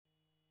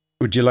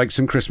Would you like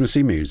some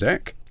Christmassy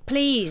music?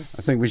 Please.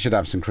 I think we should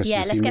have some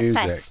Christmassy music.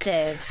 Yeah, let's get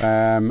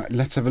festive.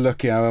 Let's have a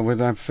look. Yeah, we'll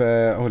have.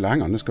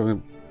 Hang on. Let's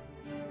go.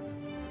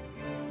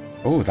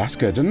 Oh, that's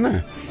good, isn't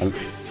it?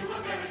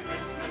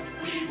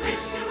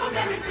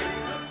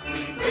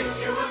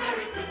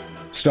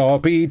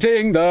 Stop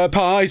eating the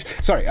pies.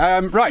 Sorry.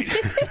 Right.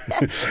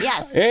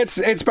 Yes.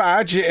 It's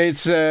Badge.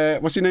 It's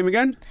what's your name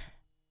again?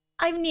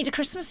 I need a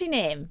Christmassy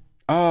name.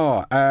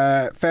 Oh,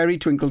 Fairy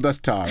Twinkle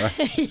Dust Tara.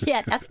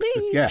 Yeah, that's me.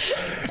 Yeah.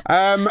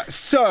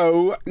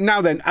 So,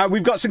 now then,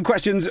 we've got some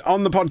questions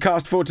on the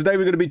podcast for today.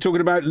 We're going to be talking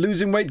about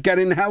losing weight,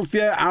 getting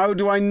healthier. How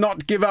do I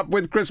not give up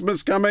with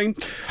Christmas coming?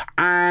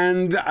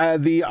 And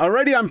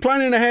already I'm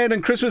planning ahead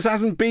and Christmas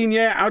hasn't been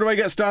yet. How do I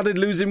get started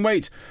losing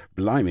weight?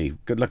 Blimey,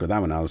 good luck with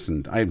that one,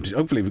 Alison.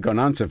 Hopefully we've got an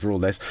answer for all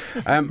this.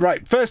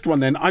 Right, first one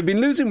then. I've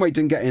been losing weight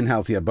and getting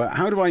healthier, but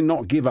how do I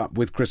not give up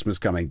with Christmas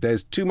coming?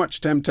 There's too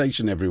much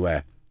temptation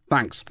everywhere.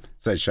 Thanks,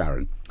 says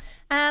Sharon.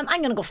 I'm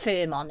going to go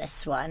firm on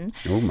this one.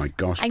 Oh my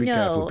gosh, be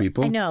careful,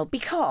 people. I know,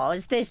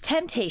 because there's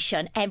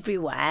temptation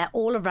everywhere,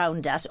 all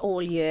around us,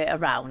 all year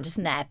around,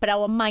 isn't there? But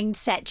our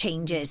mindset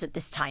changes at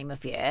this time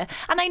of year.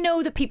 And I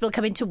know that people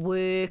come into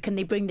work and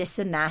they bring this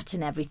and that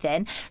and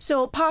everything.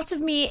 So part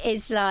of me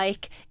is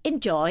like,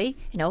 enjoy,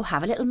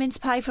 have a little mince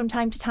pie from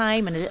time to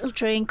time and a little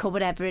drink or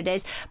whatever it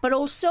is. But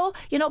also,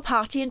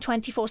 partying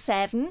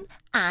 24/7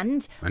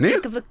 and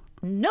think of the...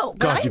 No, but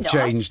God, I'm you've not.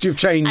 changed. You've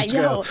changed,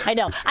 girl. I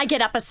know. I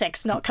get up at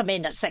 6, not come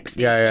in at 6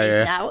 these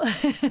days now.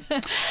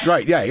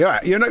 Right, yeah.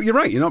 You're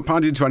right. You're not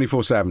partying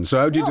 24/7. So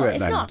how do you do it then?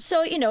 No, it's not.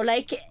 So,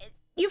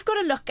 you've got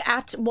to look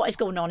at what is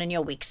going on in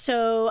your week.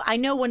 So I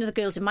know one of the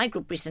girls in my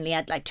group recently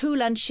had like 2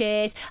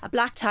 lunches, a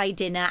black tie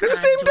dinner. In the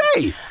same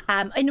day?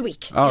 In a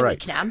week. All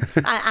right. Week now.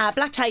 A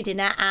black tie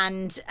dinner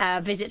and a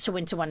visit to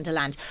Winter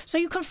Wonderland. So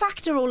you can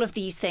factor all of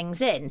these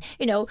things in.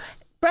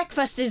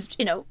 Breakfast is,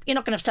 you're not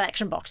going to have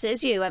selection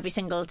boxes, every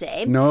single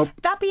day. Nope.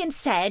 That being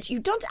said, you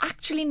don't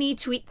actually need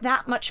to eat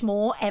that much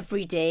more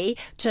every day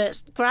to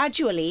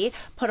gradually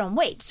put on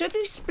weight. So if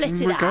you split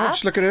it up... Oh my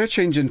gosh, look at her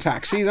changing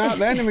taxi, that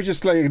then. And we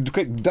just like a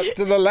quick duck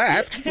to the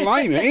left.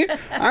 Blimey.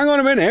 Hang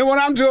on a minute. What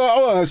happened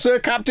to Sir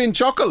Captain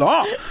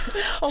Chocolat?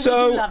 We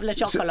do love Le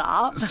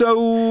Chocolat.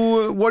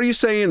 So what are you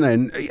saying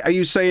then? Are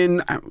you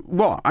saying,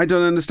 what? I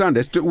don't understand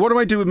this. What do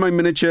I do with my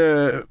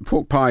miniature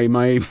pork pie,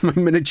 my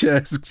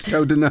miniature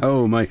toad in the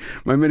hole? My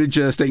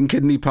miniature steak and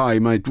kidney pie,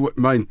 my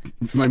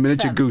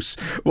miniature goose.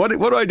 What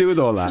do I do with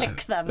all that?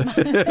 Flick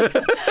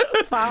them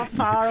far,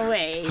 far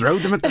away. Throw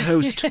them at the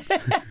host.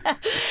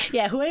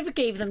 Yeah, whoever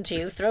gave them to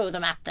you, throw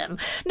them at them.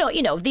 No,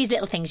 these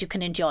little things you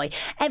can enjoy.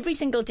 Every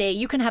single day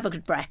you can have a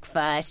good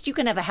breakfast. You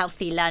can have a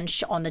healthy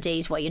lunch on the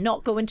days where you're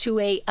not going to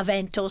a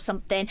event or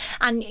something.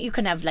 And you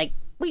can have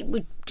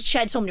we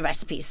shared so many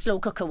recipes, slow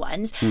cooker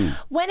ones.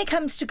 When it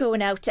comes to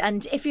going out,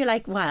 and if you're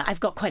like, wow, I've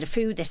got quite a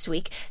few this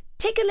week,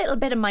 take a little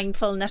bit of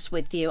mindfulness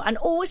with you and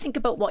always think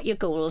about what your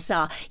goals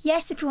are.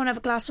 Yes, if you want to have a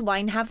glass of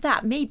wine, have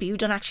that. Maybe you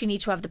don't actually need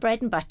to have the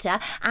bread and butter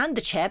and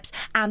the chips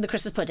and the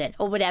Christmas pudding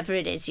or whatever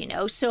it is,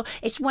 So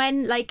it's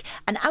when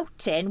an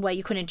outing where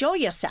you can enjoy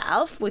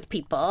yourself with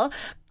people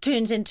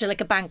turns into a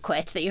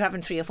banquet that you're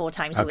having 3 or 4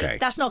 times a week.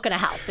 That's not going to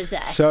help, is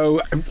it?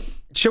 So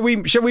shall we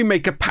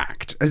make a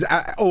pact,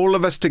 all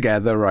of us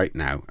together right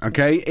now,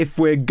 okay? If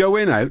we're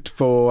going out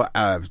for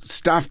a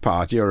staff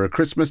party or a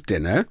Christmas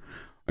dinner,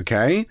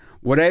 okay,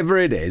 whatever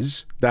it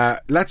is,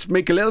 that let's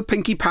make a little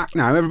pinky pact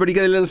now. Everybody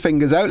get their little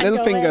fingers out,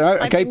 little finger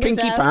out, okay,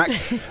 pinky pact.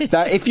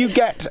 That if you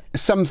get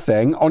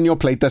something on your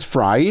plate that's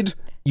fried,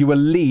 you will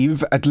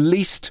leave at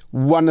least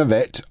one of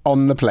it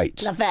on the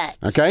plate. Love it.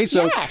 Okay,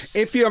 so yes.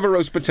 if you have a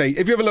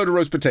load of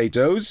roast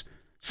potatoes,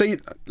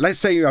 let's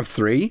say you have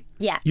 3.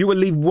 Yeah. You will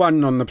leave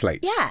 1 on the plate.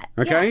 Yeah.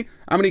 Okay? Yeah.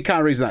 How many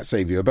calories does that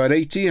save you? About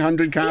 80,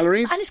 100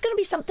 calories? And it's going to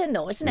be something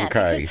though, isn't it?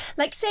 Okay.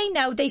 Because say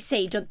now they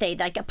say, don't they,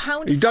 a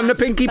pound You've of done the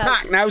fat is pinky about...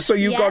 pack now, so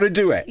you've got to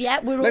do it. Yeah,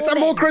 Let's have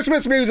more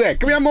Christmas music.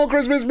 Can we have more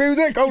Christmas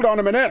music? Hold on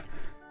a minute.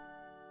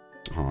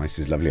 Oh, this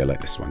is lovely. I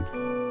like this one.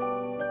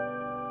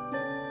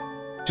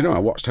 Do you know, I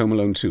watched Home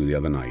Alone 2 the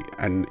other night,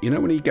 and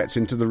when he gets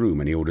into the room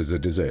and he orders the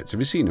desserts,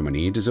 have you seen him? And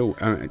he does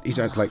he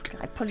says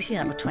I've probably seen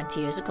that about 20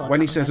 years ago.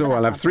 When he says,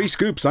 I'll have 3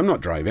 scoops, I'm not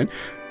driving.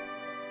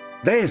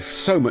 There's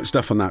so much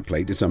stuff on that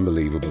plate, it's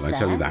unbelievable, I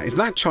tell you that. If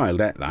that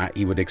child ate that,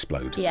 he would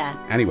explode. Yeah.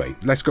 Anyway,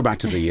 let's go back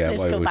to the what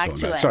we were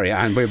talking about. Sorry,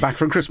 and we're back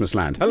from Christmas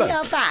land. Hello. We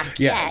are back.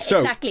 Yeah,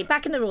 exactly.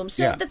 Back in the room.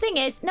 So the thing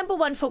is, number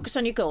 1, focus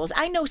on your goals.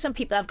 I know some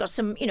people have got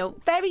some,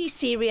 very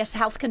serious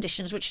health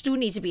conditions which do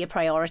need to be a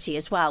priority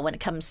as well when it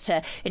comes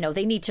to,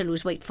 they need to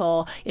lose weight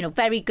for,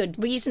 very good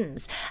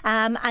reasons.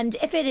 And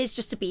if it is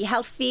just to be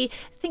healthy,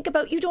 think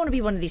about, you don't want to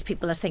be one of these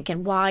people that's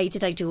thinking, why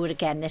did I do it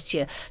again this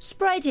year?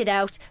 Spread it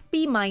out,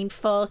 be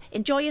mindful,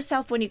 enjoy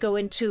yourself when you go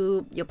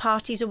into your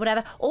parties or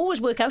whatever.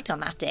 Always work out on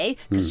that day,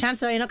 because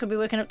chances are you're not going to be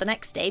working out the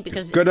next day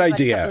because good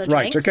idea.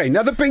 Right, okay,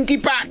 another pinky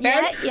pack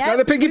then. Yeah.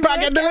 Another pinky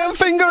pack, get the little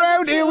finger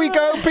out. Here we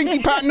go. Pinky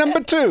pack number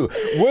 2.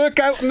 Work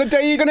out on the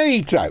day you're going to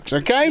eat out,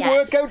 okay?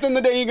 Yes. Work out on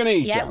the day you're going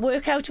to eat out. Yeah,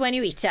 work out when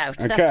you eat out.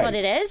 Okay. That's what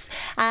it is.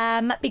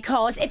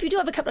 Because if you do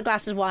have a couple of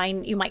glasses of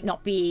wine, you might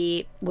not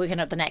be working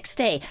out the next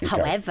day. Okay.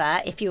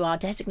 However, if you are a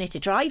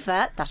designated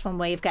driver, that's one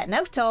way of getting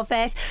out of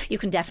it. You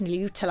can definitely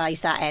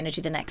utilise that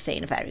energy the next day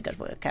in a very good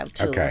workout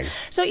too. Okay.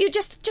 So you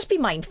just be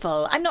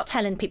mindful. I'm not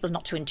telling people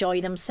not to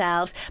enjoy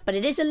themselves, but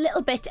it is a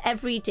little bit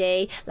every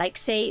day. Like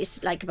say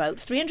it's like about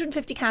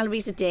 350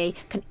 calories a day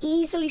can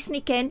easily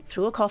sneak in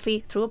through a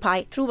coffee, through a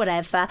pie, through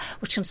whatever,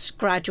 which can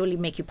gradually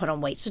make you put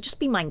on weight. So just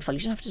be mindful. You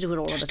don't have to do it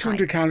all the time.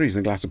 200 calories in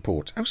a glass of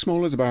port. How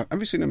small is about? Have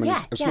you seen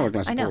how small a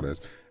glass of port is?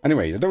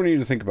 Anyway, I don't need you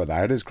to think about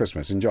that. It is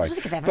Christmas. Enjoy. I don't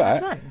think I've ever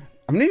had one.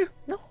 Haven't you?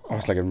 No. Oh,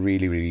 it's like a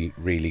really, really,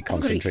 really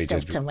concentrated.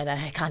 I've Stilton with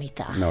I can't eat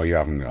that. No, you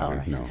haven't. No.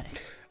 Right, no.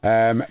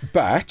 Okay.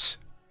 But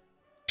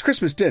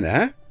Christmas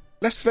dinner,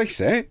 let's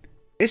face it,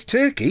 it's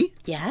turkey.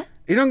 Yeah.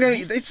 You don't get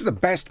it's the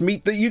best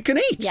meat that you can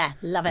eat. Yeah,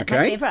 love it. Okay?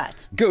 My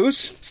favourite.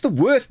 Goose, it's the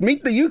worst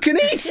meat that you can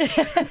eat.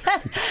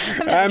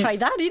 I've never tried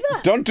that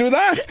either. Don't do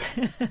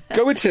that.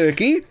 Go with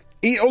turkey,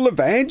 eat all the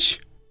veg.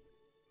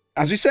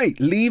 As you say,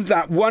 leave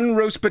that one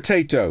roast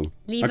potato.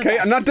 Okay,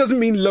 and that doesn't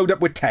mean load up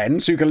with 10,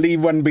 so you can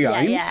leave one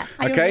behind. Yeah.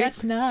 Okay,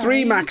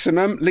 3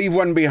 maximum, leave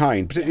one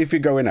behind. Particularly if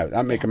you're going out,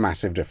 that make a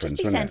massive difference.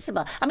 Just be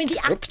sensible. I mean,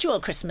 the actual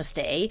Christmas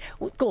day,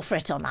 go for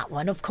it on that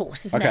one, of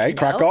course. Isn't it?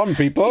 Crack on,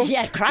 people.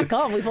 Yeah, crack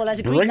on. We've all had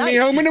a green Bring light. me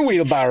home in a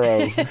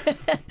wheelbarrow.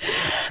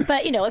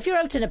 But if you're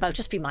out and about,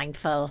 just be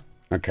mindful.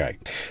 Okay.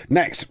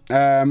 Next,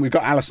 we've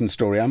got Alison's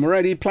story. I'm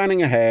already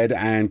planning ahead,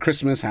 and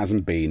Christmas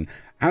hasn't been.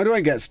 How do I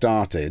get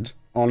started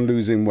on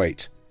losing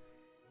weight?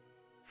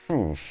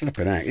 Oh,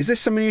 flipping out. Is this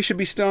something you should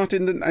be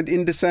starting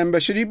in December?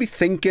 Should you be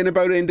thinking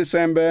about it in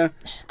December?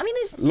 I mean,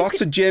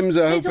 lots of gyms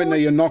are hoping that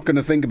you're not going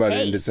to think about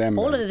it in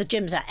December. All of the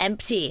gyms are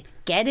empty.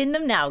 Get in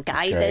them now,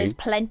 guys. Okay. There is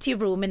plenty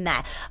of room in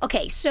there.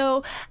 Okay,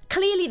 so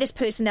clearly this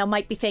person now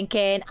might be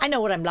thinking, I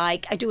know what I'm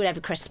like. I do it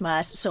every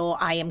Christmas, so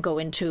I am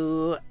going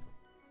to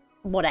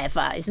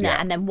whatever, isn't it?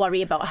 And then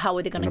worry about how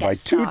are they going to get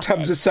started. Buy 2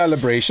 tubs of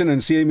celebration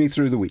and see me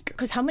through the week.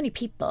 Because how many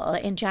people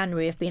in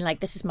January have been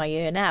like, this is my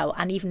year now,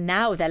 and even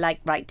now they're like,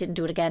 right, didn't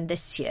do it again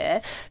this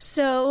year.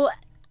 So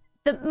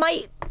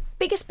my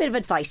biggest bit of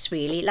advice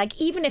really, like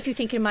even if you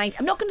think in your mind,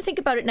 I'm not going to think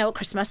about it now at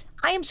Christmas,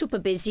 I am super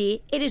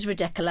busy, it is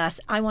ridiculous,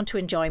 I want to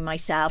enjoy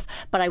myself,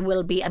 but I'm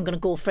going to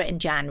go for it in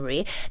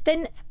January,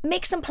 then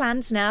make some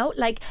plans now,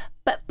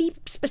 but be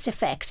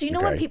specific. So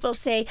when people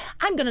say,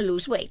 I'm going to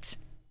lose weight,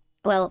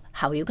 well,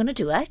 how are you going to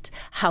do it?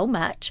 How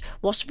much?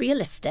 What's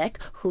realistic?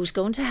 Who's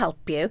going to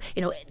help you?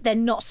 They're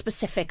not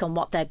specific on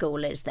what their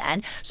goal is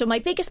then. So my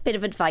biggest bit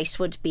of advice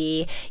would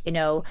be,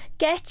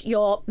 get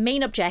your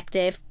main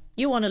objective.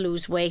 You want to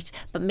lose weight,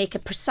 but make a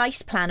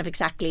precise plan of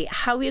exactly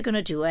how you're going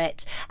to do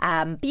it.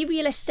 Be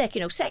realistic,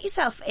 set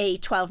yourself a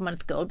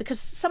 12-month goal, because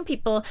some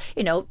people,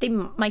 they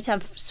might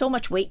have so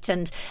much weight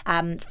and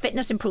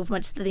fitness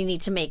improvements that they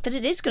need to make that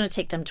it is going to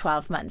take them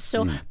 12 months.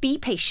 So be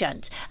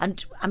patient.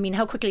 And I mean,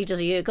 how quickly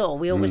does a year go?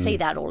 We always say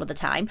that all of the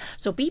time.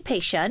 So be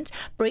patient,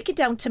 break it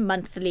down to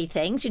monthly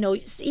things.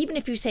 Even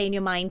if you say in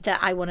your mind that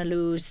I want to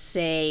lose,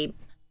 say,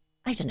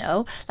 I don't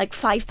know, like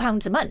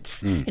 £5 a month.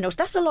 So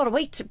that's a lot of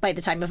weight by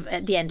the time of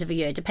at the end of a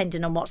year,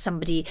 depending on what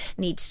somebody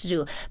needs to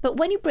do. But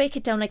when you break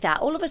it down like that,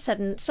 all of a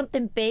sudden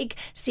something big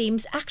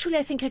seems, actually,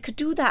 I think I could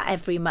do that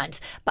every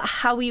month. But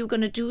how are you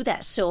going to do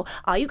that? So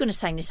are you going to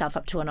sign yourself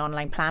up to an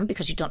online plan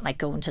because you don't like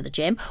going to the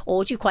gym?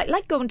 Or do you quite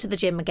like going to the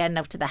gym and getting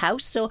out of the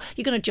house? So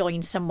you're going to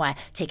join somewhere,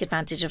 take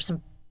advantage of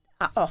some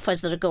offers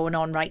that are going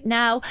on right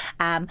now,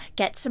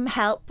 get some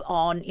help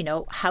on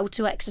how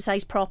to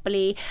exercise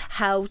properly,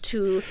 how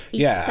to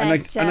eat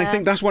better. And I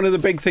think that's one of the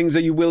big things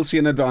that you will see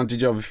an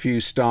advantage of if you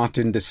start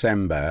in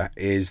December,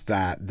 is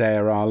that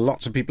there are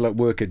lots of people that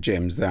work at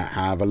gyms that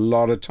have a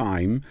lot of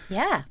time.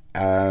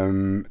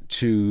 And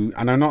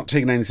I'm not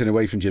taking anything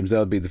away from gyms,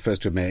 they'll be the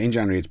first to admit, in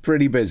January it's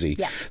pretty busy.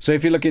 So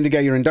if you're looking to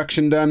get your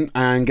induction done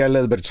and get a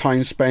little bit of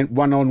time spent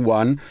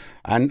one-on-one,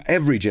 and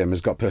every gym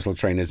has got personal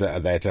trainers that are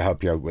there to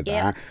help you out with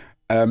that.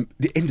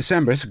 In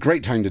December, it's a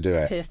great time to do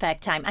it.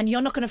 Perfect time. And you're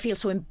not going to feel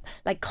so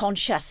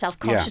conscious,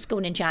 self-conscious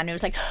going in January.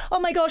 It's like, oh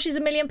my gosh, there's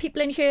a million people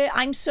in here.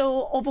 I'm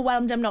so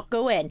overwhelmed, I'm not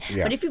going.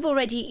 But if you've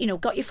already,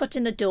 got your foot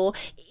in the door,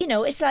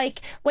 it's like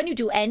when you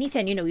do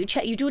anything, you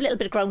do a little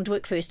bit of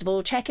groundwork first of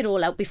all, check it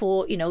all out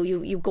before,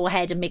 you go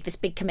ahead and make this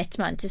big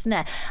commitment, isn't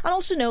it? And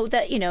also know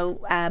that,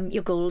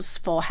 your goals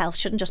for health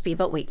shouldn't just be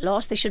about weight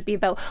loss. They should be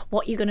about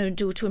what you're going to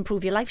do to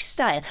improve your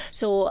lifestyle.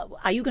 So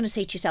are you going to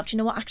say to yourself, do you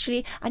know what,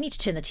 actually, I need to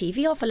turn the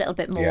TV off a little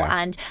bit more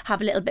and have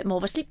a little bit more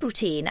of a sleep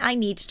routine. I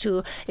need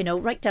to,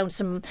 write down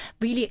some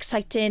really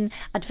exciting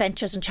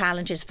adventures and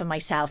challenges for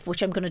myself,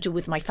 which I'm going to do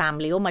with my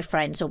family or my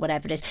friends or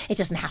whatever it is. It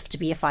doesn't have to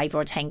be a 5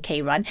 or a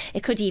 10k run.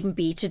 It could even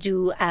be to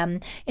do,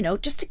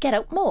 just to get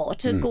out more,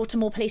 to go to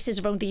more places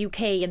around the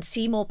UK and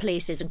see more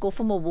places and go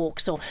for more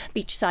walks or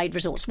beachside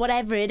resorts,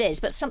 whatever it is.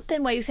 But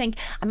something where you think,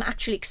 I'm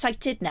actually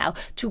excited now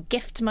to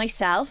gift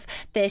myself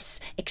this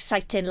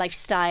exciting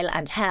lifestyle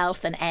and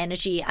health and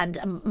energy and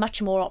a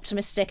much more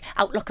optimistic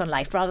outlook on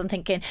life, rather than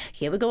thinking,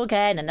 here we go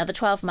again, another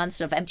 12 months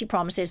of empty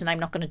promises and I'm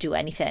not going to do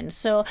anything.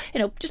 So,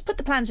 just put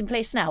the plans in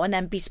place now and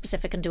then be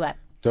specific and do it.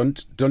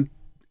 Don't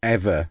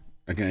ever,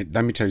 okay,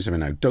 let me tell you something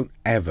now, don't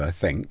ever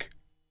think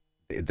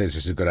this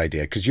is a good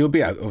idea, because you'll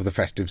be out over the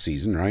festive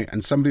season, right?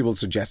 And somebody will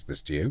suggest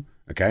this to you,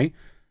 okay?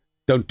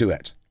 Don't do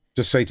it.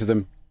 Just say to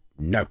them,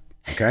 no,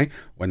 okay?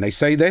 When they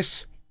say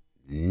this,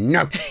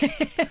 no.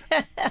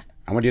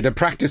 I want you to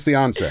practice the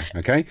answer,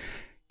 okay?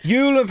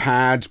 You'll have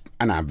had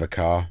an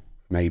Advocaat,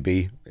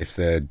 maybe, if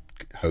the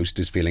host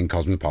is feeling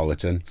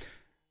cosmopolitan.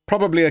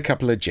 Probably a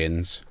couple of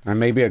gins, and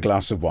maybe a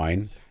glass of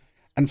wine.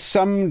 And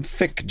some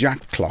thick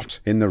Jack Clot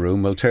in the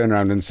room will turn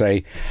around and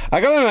say,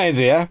 I got an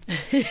idea.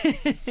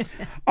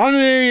 On New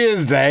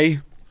Year's Day,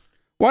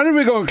 why don't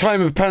we go and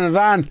climb a Pen y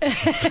Fan?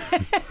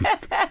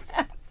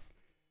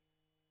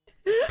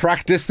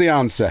 Practice the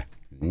answer.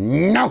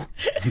 No.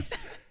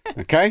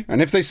 Okay?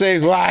 And if they say,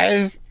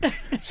 why?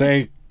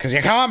 Say, because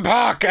you can't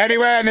park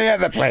anywhere near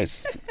the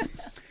place.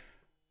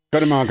 Go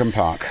to Margam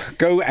Park.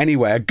 Go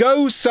anywhere.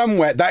 Go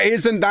somewhere that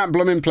isn't that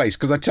blooming place.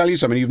 Because I tell you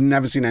something, you've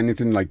never seen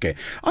anything like it.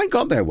 I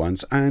got there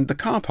once and the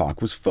car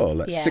park was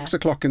full at 6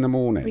 o'clock in the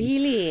morning.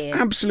 Really?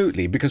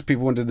 Absolutely. Because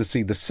people wanted to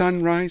see the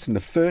sunrise and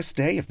the first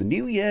day of the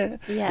new year.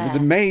 Yeah. It was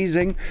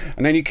amazing.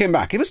 And then you came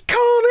back. It was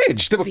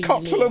carnage. There were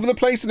cops all over the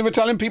place and they were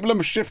telling people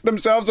to shift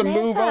themselves and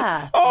move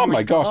on. Oh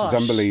my gosh,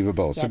 it's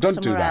unbelievable. So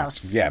don't do that.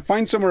 Else. Yeah,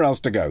 find somewhere else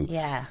to go.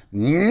 Yeah.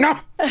 No.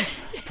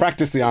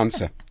 Practice the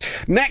answer.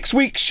 Next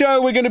week's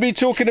show, we're going to be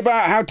talking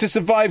about how to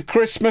survive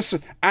Christmas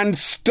and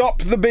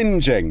stop the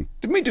binging.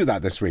 Didn't we do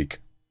that this week?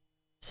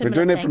 Similar We're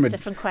doing things, it from a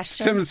different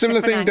questions.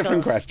 Similar thing,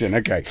 different question.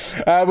 Okay.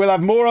 We'll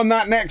have more on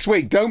that next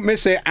week. Don't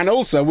miss it. And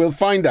also, we'll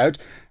find out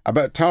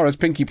about Tara's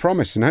pinky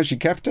promise and how she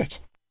kept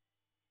it.